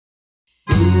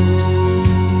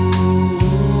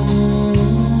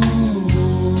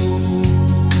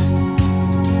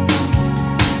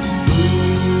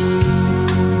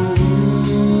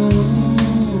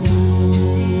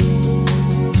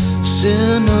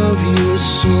Sin of your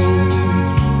soul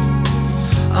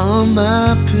on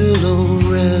my pillow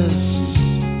rests.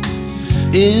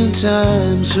 In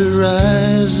time's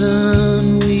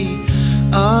horizon we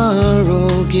are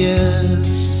all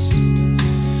guests.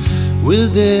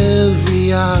 With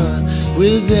every hour,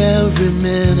 with every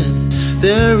minute,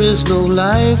 there is no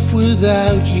life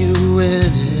without you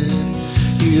in it.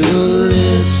 Your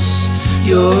lips,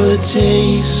 your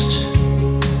taste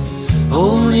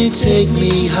only take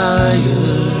me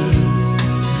higher.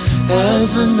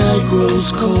 As the night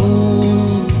grows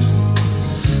cold,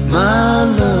 my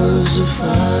love's a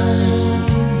fire.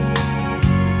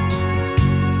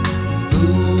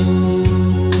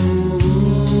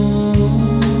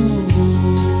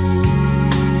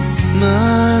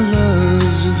 My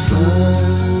love's a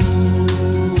fire.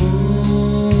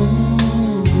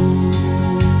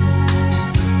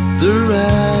 The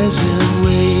rising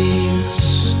waves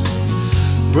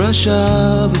brush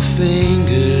of a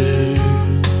finger,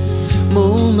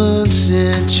 moments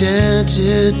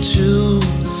enchanted to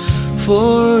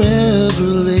forever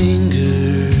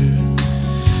linger.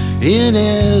 In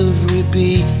every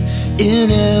beat, in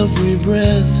every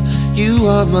breath, you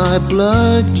are my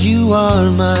blood, you are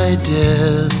my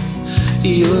death.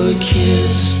 Your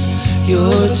kiss,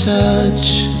 your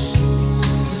touch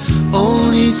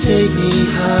only take me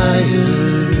higher.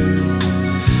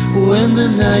 When the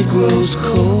night grows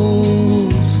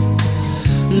cold,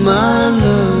 my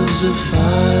love's a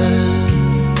fire.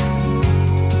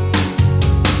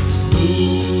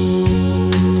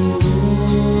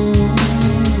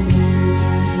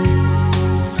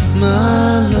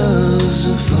 My love's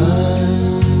a fire.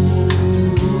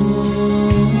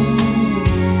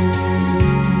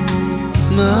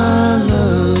 My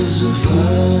love's a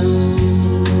fire.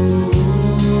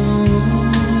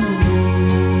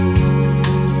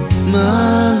 My